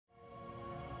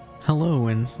Hello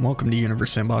and welcome to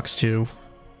Universe Sandbox 2.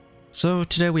 So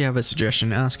today we have a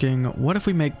suggestion asking, what if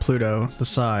we make Pluto the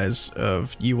size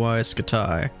of UY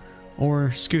Scuti,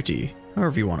 or Scuti,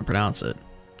 however you want to pronounce it.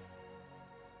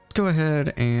 Let's go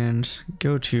ahead and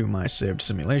go to my saved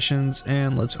simulations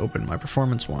and let's open my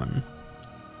performance one.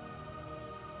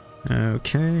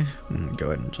 Okay, go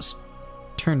ahead and just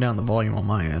turn down the volume on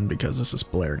my end because this is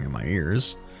blaring in my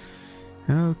ears.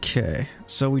 Okay,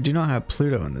 so we do not have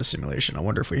Pluto in this simulation. I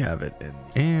wonder if we have it in.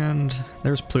 And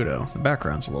there's Pluto. The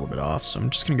background's a little bit off, so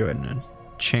I'm just gonna go ahead and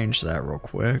change that real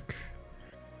quick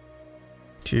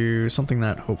to something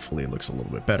that hopefully looks a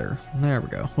little bit better. There we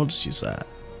go. We'll just use that.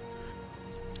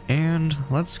 And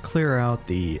let's clear out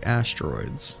the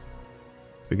asteroids.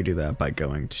 We could do that by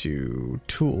going to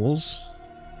Tools,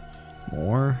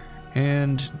 More,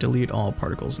 and delete all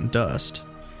particles and dust.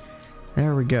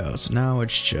 There we go. So now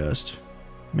it's just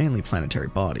mainly planetary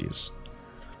bodies.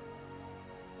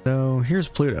 So here's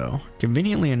Pluto.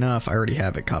 Conveniently enough, I already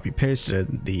have it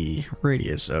copy-pasted the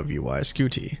radius of UY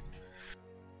Scuti.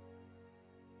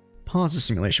 Pause the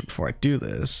simulation before I do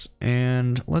this,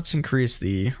 and let's increase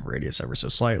the radius ever so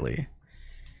slightly.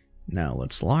 Now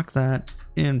let's lock that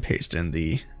and paste in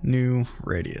the new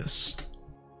radius.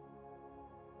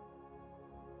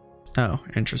 Oh,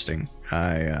 interesting.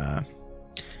 I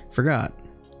forgot.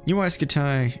 UY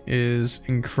Scuti is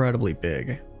incredibly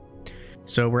big.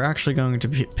 So we're actually going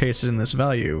to paste in this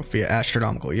value via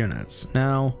astronomical units.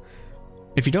 Now,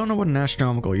 if you don't know what an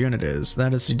astronomical unit is,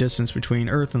 that is the distance between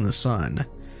Earth and the Sun.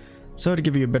 So to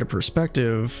give you a bit of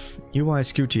perspective, UY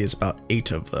Scuti is about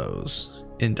 8 of those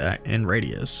in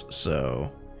radius,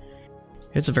 so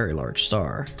it's a very large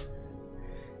star.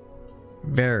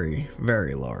 Very,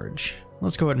 very large.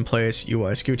 Let's go ahead and place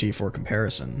UY Scuti for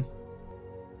comparison.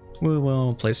 We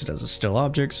will place it as a still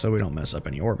object so we don't mess up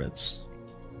any orbits.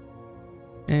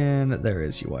 And there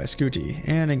is UY Scuti,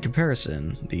 and in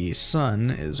comparison, the Sun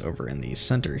is over in the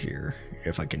center here,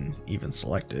 if I can even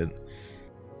select it.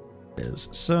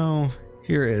 So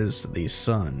here is the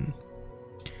Sun.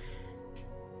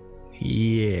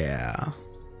 Yeah,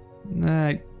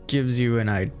 that gives you an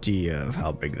idea of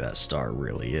how big that star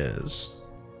really is.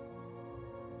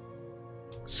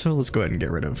 So let's go ahead and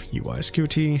get rid of UY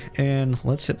Scuti, and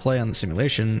let's hit play on the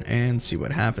simulation and see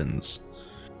what happens.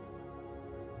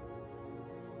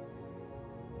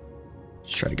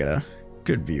 Let's try to get a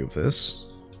good view of this.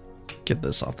 Get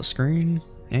this off the screen,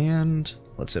 and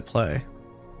let's hit play.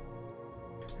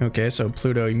 Okay, so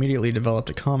Pluto immediately developed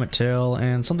a comet tail,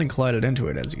 and something collided into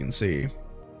it, as you can see.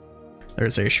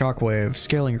 There's a shockwave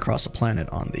scaling across the planet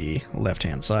on the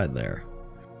left-hand side there.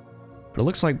 But it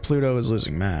looks like Pluto is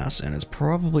losing mass, and is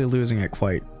probably losing it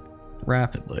quite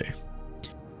rapidly.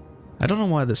 I don't know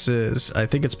why this is. I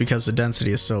think it's because the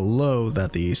density is so low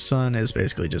that the Sun is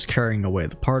basically just carrying away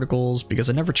the particles, because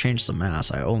I never changed the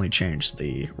mass, I only changed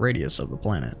the radius of the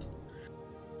planet.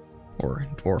 Or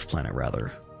dwarf planet,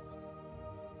 rather.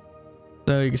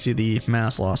 So you can see the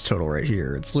mass loss total right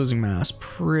here. It's losing mass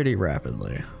pretty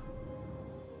rapidly.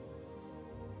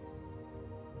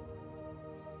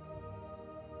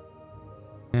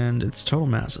 And its total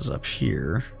mass is up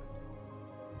here.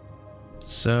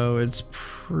 So it's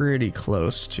pretty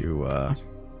close to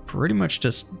pretty much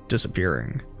just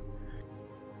disappearing.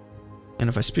 And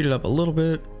if I speed it up a little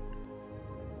bit,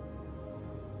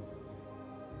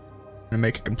 and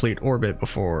make a complete orbit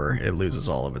before it loses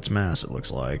all of its mass, it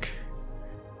looks like.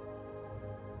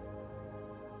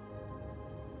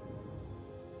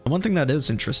 One thing that is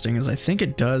interesting is I think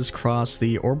it does cross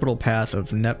the orbital path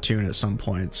of Neptune at some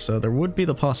point, so there would be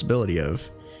the possibility of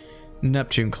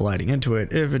Neptune colliding into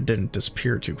it if it didn't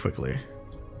disappear too quickly.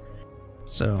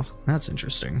 So that's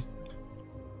interesting.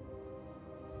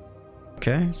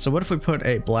 Okay, so what if we put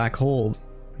a black hole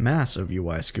mass of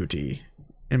UY Scuti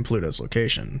in Pluto's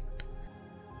location?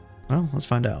 Well, let's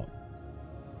find out.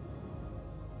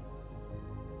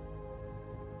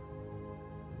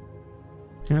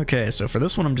 Okay, so for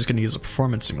this one I'm just going to use a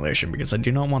performance simulation because I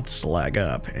do not want this to lag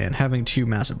up, and having two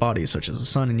massive bodies such as the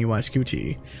Sun and UY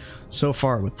Scuti, so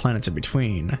far with planets in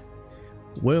between,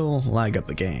 will lag up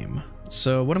the game.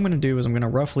 So what I'm going to do is I'm going to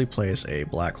roughly place a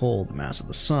black hole the mass of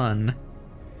the Sun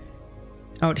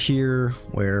out here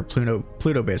where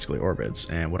Pluto basically orbits,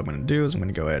 and what I'm going to do is I'm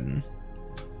going to go ahead and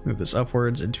move this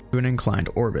upwards into an inclined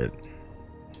orbit.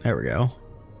 There we go.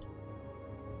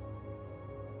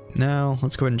 Now,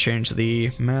 let's go ahead and change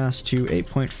the mass to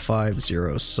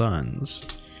 8.50 suns,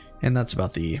 and that's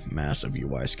about the mass of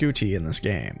UY Scuti in this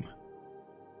game.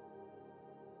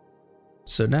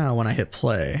 So now, when I hit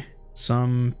play,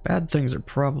 some bad things are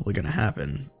probably going to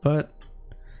happen, but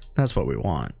that's what we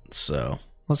want, so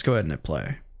let's go ahead and hit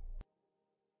play.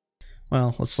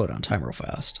 Well, let's slow down time real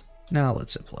fast. Now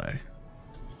let's hit play.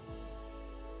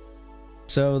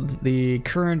 So the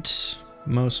current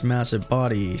most massive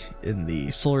body in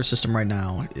the solar system right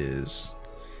now is,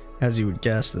 as you would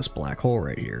guess, this black hole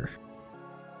right here.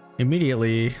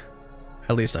 Immediately,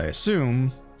 at least I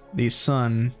assume, the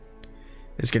sun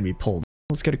is going to be pulled.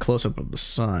 Let's get a close-up of the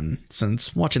sun,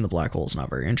 since watching the black hole is not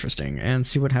very interesting, and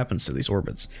see what happens to these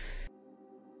orbits.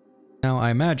 Now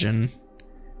I imagine,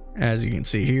 as you can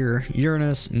see here,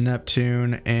 Uranus,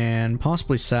 Neptune, and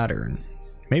possibly Saturn,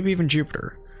 maybe even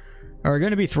Jupiter, are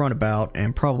going to be thrown about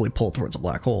and probably pulled towards a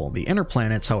black hole. The inner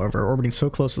planets, however, are orbiting so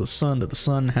close to the sun that the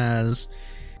sun has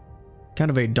kind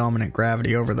of a dominant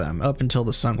gravity over them up until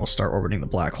the sun will start orbiting the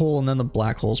black hole, and then the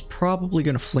black hole's probably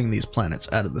going to fling these planets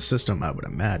out of the system, I would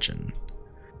imagine.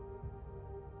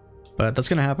 But that's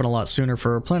going to happen a lot sooner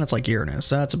for planets like Uranus.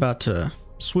 That's about to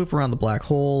swoop around the black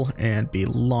hole and be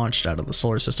launched out of the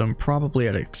solar system, probably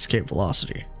at escape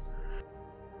velocity.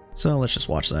 So let's just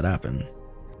watch that happen.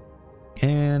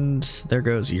 And there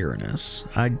goes Uranus.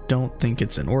 I don't think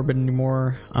it's in orbit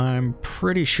anymore. I'm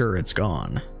pretty sure it's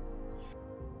gone.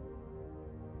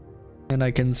 And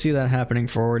I can see that happening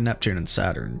for Neptune and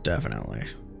Saturn, definitely.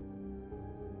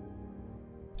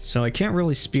 So I can't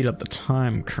really speed up the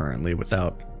time currently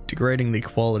without degrading the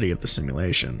quality of the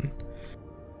simulation.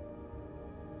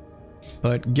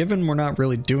 But given we're not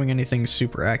really doing anything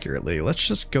super accurately, let's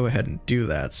just go ahead and do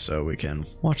that so we can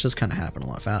watch this kind of happen a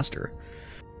lot faster.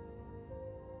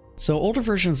 So older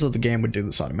versions of the game would do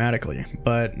this automatically,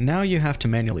 but now you have to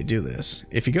manually do this.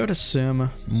 If you go to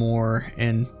Sim, More,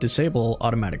 and disable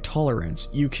automatic tolerance,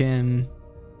 you can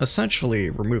essentially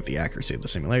remove the accuracy of the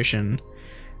simulation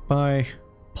by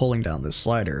pulling down this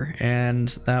slider, and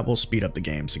that will speed up the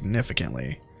game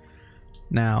significantly.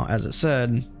 Now, as I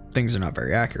said, things are not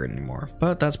very accurate anymore,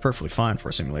 but that's perfectly fine for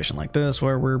a simulation like this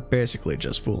where we're basically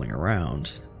just fooling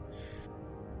around.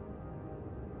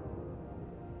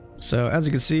 So as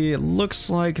you can see, it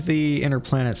looks like the inner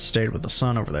planets stayed with the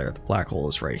sun over there. The black hole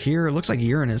is right here. It looks like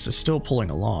Uranus is still pulling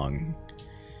along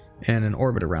in an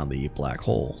orbit around the black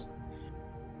hole.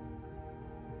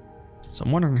 So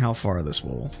I'm wondering how far this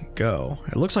will go.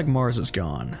 It looks like Mars is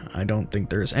gone. I don't think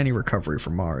there's any recovery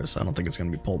for Mars. I don't think it's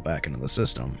going to be pulled back into the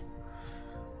system.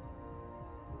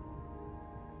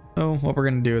 So what we're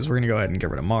going to do is we're going to go ahead and get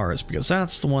rid of Mars, because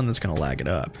that's the one that's going to lag it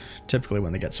up, typically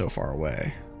when they get so far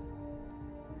away.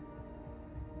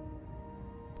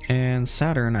 And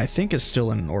Saturn, I think, is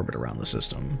still in an orbit around the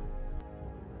system.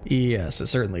 Yes, it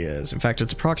certainly is. In fact,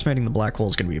 it's approximating the black hole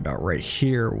is going to be about right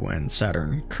here when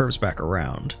Saturn curves back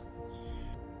around.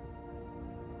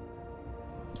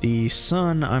 The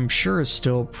sun, I'm sure, is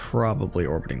still probably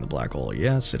orbiting the black hole.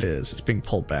 Yes, it is. It's being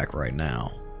pulled back right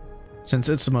now. Since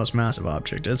it's the most massive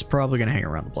object, it's probably going to hang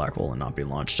around the black hole and not be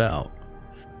launched out.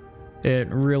 It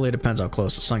really depends how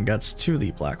close the sun gets to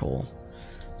the black hole.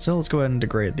 So let's go ahead and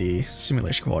degrade the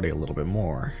simulation quality a little bit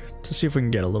more to see if we can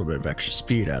get a little bit of extra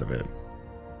speed out of it.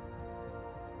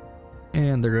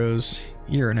 And there goes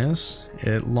Uranus.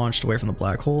 It launched away from the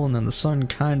black hole, and then the sun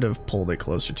kind of pulled it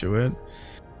closer to it.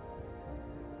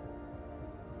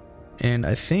 And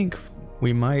I think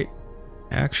we might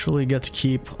actually get to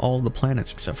keep all of the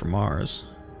planets except for Mars.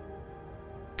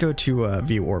 Go to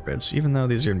view orbits, even though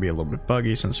these are going to be a little bit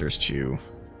buggy since there's 2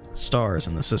 stars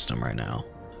in the system right now.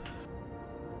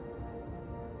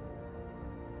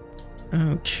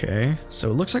 Okay, so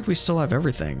it looks like we still have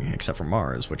everything except for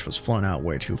Mars, which was flown out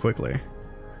way too quickly.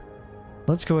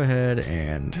 Let's go ahead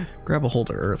and grab a hold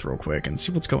of Earth real quick and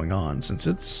see what's going on, since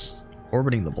it's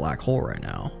orbiting the black hole right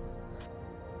now.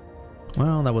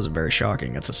 Well, that wasn't very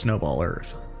shocking. It's a snowball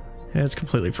Earth. It's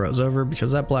completely froze over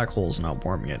because that black hole's not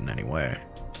warming it in any way.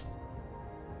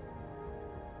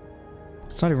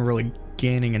 It's not even really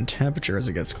gaining in temperature as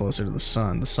it gets closer to the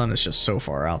sun. The sun is just so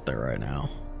far out there right now.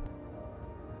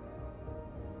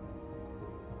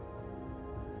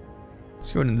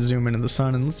 Let's go ahead and zoom into the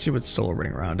sun and let's see what's still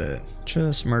orbiting around it.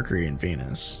 Just Mercury and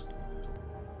Venus.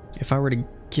 If I were to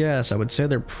guess, I would say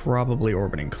they're probably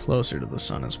orbiting closer to the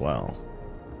sun as well.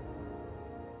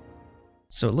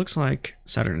 So it looks like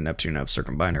Saturn and Neptune have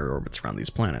circumbinary orbits around these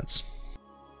planets.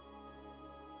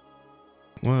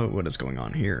 Whoa, what is going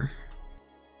on here?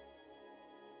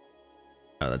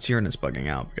 Oh, that's Uranus bugging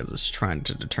out because it's trying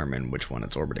to determine which one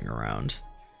it's orbiting around.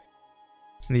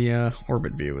 The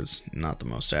orbit view is not the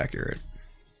most accurate.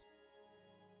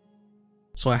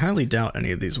 So I highly doubt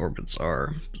any of these orbits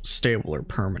are stable or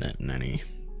permanent in any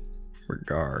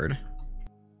regard.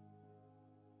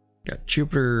 Got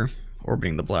Jupiter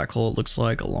orbiting the black hole, it looks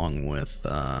like, along with,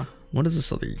 what is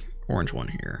this other orange one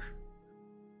here?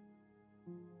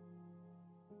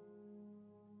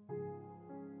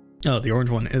 Oh, the orange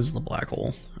one is the black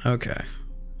hole. Okay.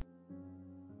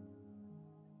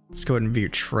 Let's go ahead and view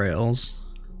trails.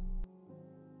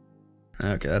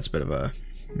 Okay, that's a bit of a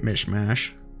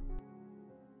mishmash.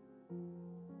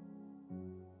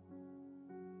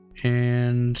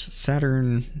 And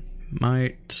Saturn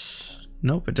might...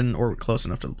 Nope, it didn't orbit close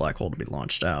enough to the black hole to be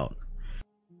launched out.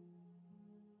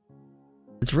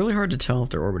 It's really hard to tell if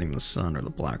they're orbiting the sun or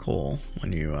the black hole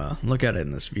when you look at it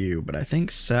in this view, but I think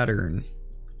Saturn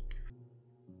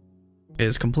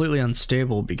is completely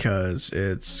unstable because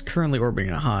it's currently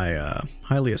orbiting a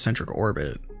highly eccentric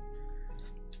orbit.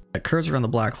 It curves around the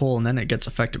black hole and then it gets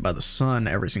affected by the sun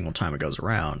every single time it goes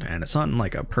around, and it's not in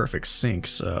like a perfect sync,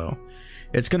 so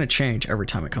it's going to change every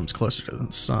time it comes closer to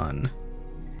the sun.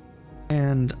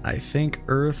 And I think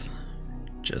Earth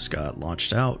just got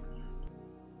launched out.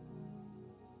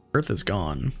 Earth is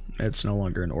gone. It's no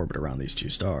longer in orbit around these two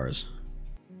stars.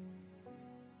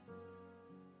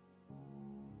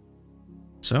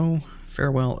 So,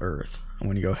 farewell Earth. I'm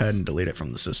going to go ahead and delete it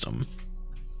from the system.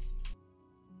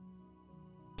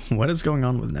 What is going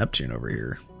on with Neptune over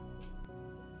here?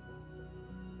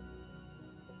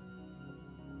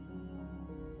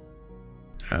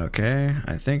 Okay,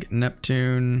 I think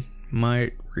Neptune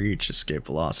might reach escape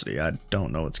velocity. I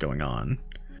don't know what's going on.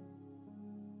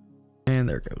 And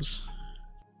there it goes.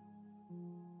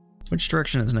 Which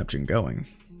direction is Neptune going?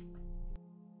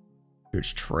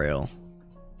 Huge trail.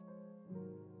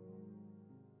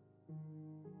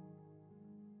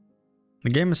 The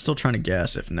game is still trying to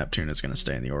guess if Neptune is going to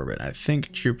stay in the orbit. I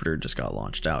think Jupiter just got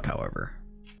launched out, however.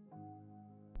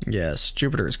 Yes,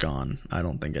 Jupiter is gone. I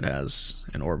don't think it has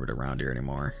an orbit around here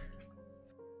anymore.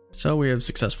 So we have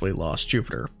successfully lost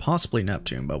Jupiter, possibly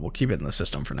Neptune, but we'll keep it in the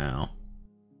system for now.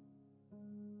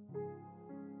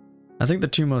 I think the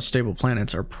two most stable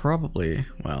planets are probably,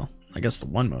 well, I guess the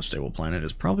one most stable planet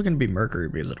is probably going to be Mercury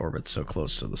because it orbits so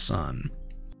close to the sun.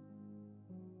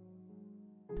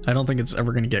 I don't think it's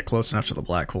ever going to get close enough to the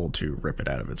black hole to rip it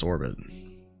out of its orbit.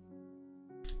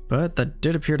 But that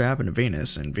did appear to happen to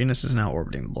Venus, and Venus is now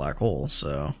orbiting the black hole,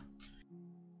 so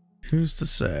who's to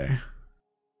say?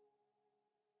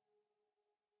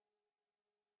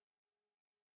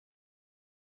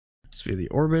 Let's view the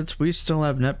orbits. We still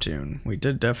have Neptune. We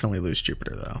did definitely lose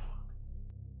Jupiter, though.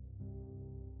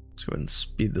 Let's go ahead and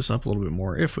speed this up a little bit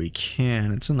more if we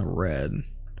can. It's in the red.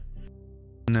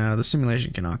 No, the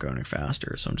simulation cannot go any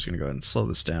faster, so I'm just going to go ahead and slow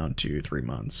this down to 3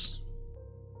 months.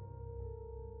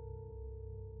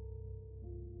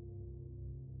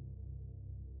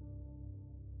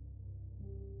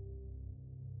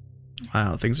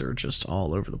 Wow, things are just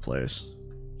all over the place.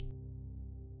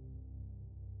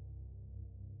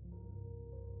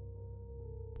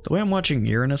 The way I'm watching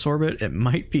Uranus orbit, it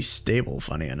might be stable,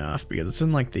 funny enough, because it's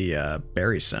in like the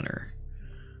barycenter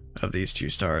of these two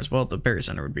stars. Well, the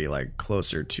barycenter would be like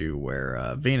closer to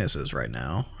where Venus is right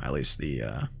now, at least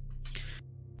the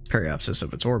periapsis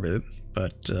of its orbit,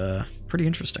 but pretty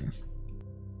interesting.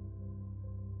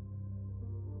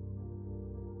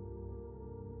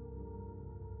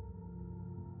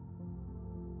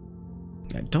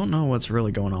 I don't know what's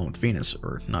really going on with Venus,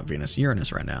 or not Venus,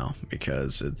 Uranus right now,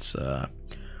 because it's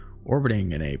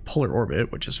orbiting in a polar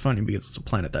orbit, which is funny because it's a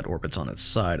planet that orbits on its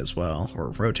side as well, or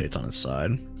rotates on its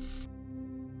side.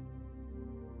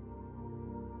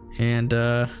 And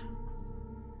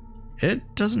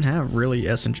it doesn't have really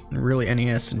any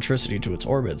eccentricity to its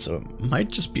orbit, so it might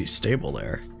just be stable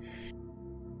there.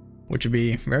 Which would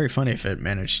be very funny if it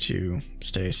managed to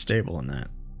stay stable in that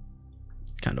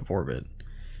kind of orbit.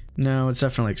 No, it's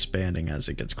definitely expanding as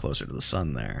it gets closer to the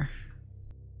sun there.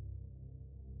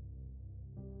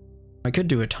 I could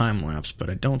do a time lapse, but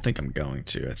I don't think I'm going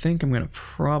to. I think I'm going to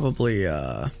probably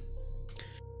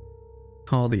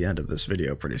call the end of this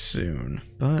video pretty soon,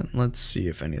 but let's see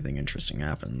if anything interesting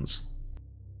happens.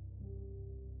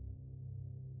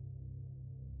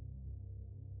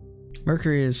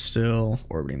 Mercury is still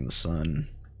orbiting the sun.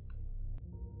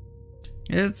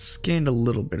 It's gained a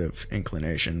little bit of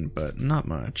inclination, but not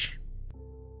much.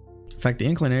 In fact, the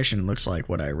inclination looks like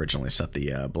what I originally set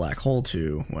the black hole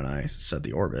to when I set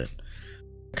the orbit.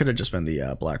 It could have just been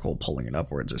the black hole pulling it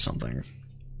upwards or something.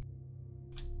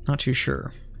 Not too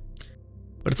sure.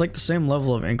 But it's like the same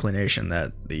level of inclination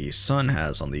that the sun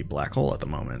has on the black hole at the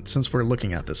moment, since we're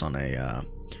looking at this on a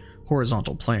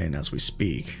horizontal plane as we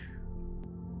speak.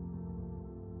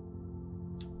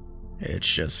 It's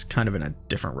just kind of in a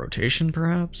different rotation,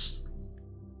 perhaps?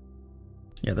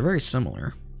 Yeah, they're very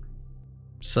similar.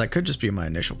 So that could just be my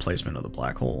initial placement of the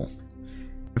black hole.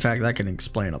 In fact, that can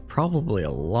explain probably a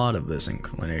lot of this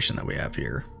inclination that we have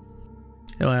here.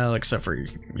 Well, except for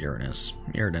Uranus.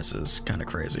 Uranus is kind of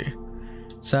crazy.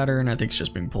 Saturn, I think, is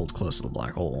just being pulled close to the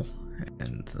black hole,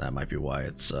 and that might be why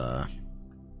it's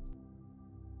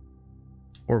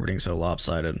orbiting so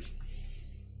lopsided.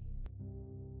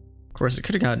 Of course, it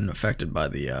could have gotten affected by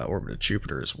the orbit of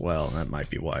Jupiter as well, and that might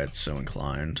be why it's so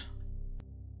inclined.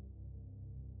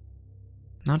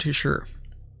 Not too sure.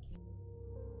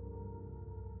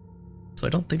 So I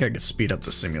don't think I could speed up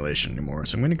the simulation anymore,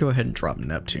 so I'm going to go ahead and drop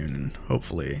Neptune, and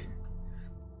hopefully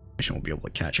the mission will be able to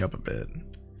catch up a bit.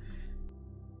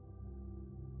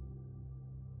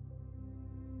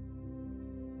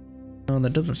 No,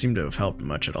 that doesn't seem to have helped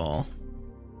much at all.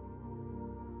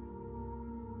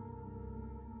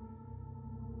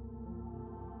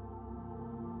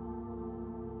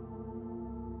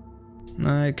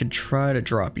 I could try to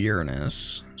drop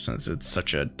Uranus, since it's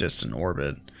such a distant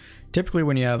orbit. Typically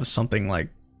when you have something like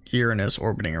Uranus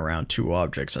orbiting around two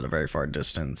objects at a very far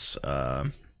distance,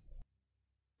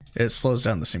 it slows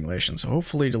down the simulation, so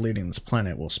hopefully deleting this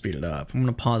planet will speed it up. I'm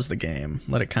going to pause the game,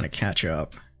 let it kind of catch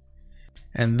up,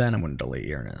 and then I'm going to delete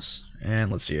Uranus.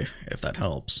 And let's see if that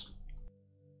helps.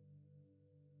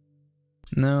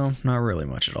 No, not really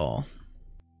much at all.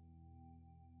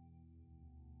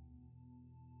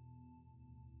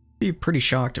 Be pretty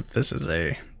shocked if this is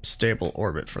a stable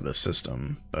orbit for this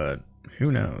system, but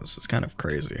who knows? It's kind of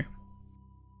crazy.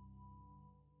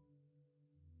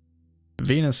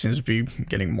 Venus seems to be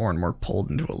getting more and more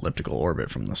pulled into elliptical orbit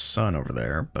from the sun over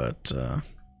there, but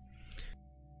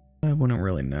I wouldn't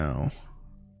really know.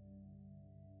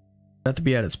 It'd have to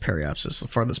be at its periapsis, the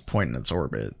farthest point in its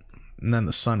orbit, and then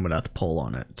the sun would have to pull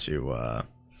on it to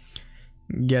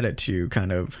get it to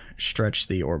kind of stretch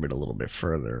the orbit a little bit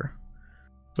further,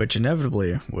 which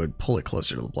inevitably would pull it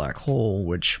closer to the black hole,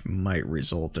 which might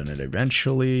result in it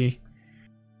eventually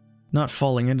not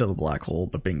falling into the black hole,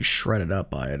 but being shredded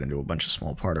up by it into a bunch of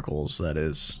small particles. That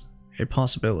is a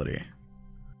possibility.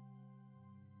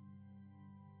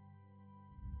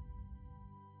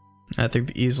 I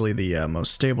think easily the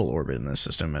most stable orbit in this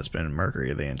system has been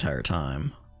Mercury the entire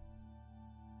time.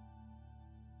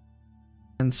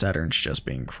 And Saturn's just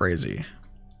being crazy.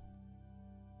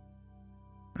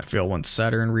 I feel once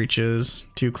Saturn reaches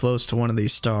too close to one of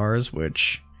these stars,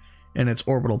 which in its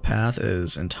orbital path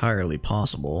is entirely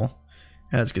possible,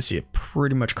 as you can see it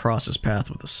pretty much crosses path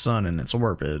with the sun in its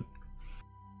orbit,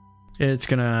 it's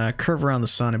gonna curve around the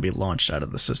sun and be launched out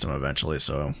of the system eventually,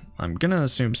 so I'm gonna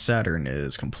assume Saturn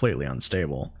is completely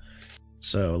unstable.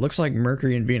 So it looks like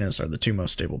Mercury and Venus are the two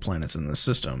most stable planets in this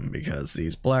system, because the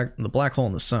black hole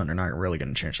and the sun are not really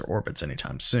gonna change their orbits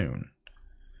anytime soon,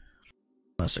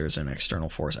 unless there's an external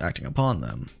force acting upon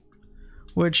them.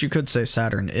 Which you could say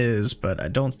Saturn is, but I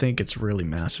don't think it's really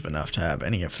massive enough to have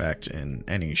any effect in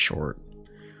any short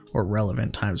or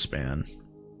relevant time span.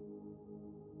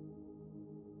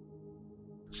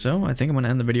 So I think I'm going to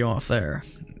end the video off there.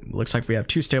 Looks like we have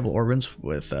two stable orbits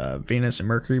with Venus and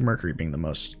Mercury being the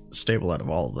most stable out of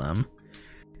all of them.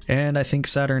 And I think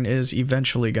Saturn is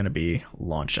eventually going to be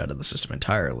launched out of the system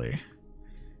entirely.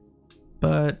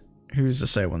 But who's to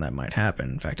say when that might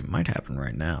happen? In fact, it might happen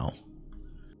right now.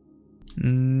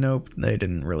 Nope, they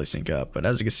didn't really sync up. But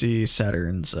as you can see,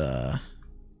 Saturn's, that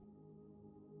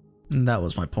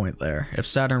was my point there. If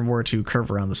Saturn were to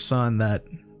curve around the sun, that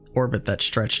orbit that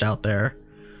stretched out there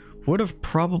would have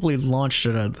probably launched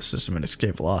it out of the system at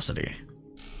escape velocity.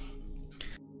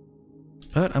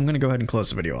 But I'm going to go ahead and close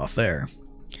the video off there.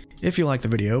 If you liked the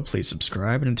video, please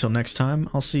subscribe, and until next time,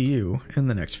 I'll see you in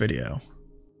the next video.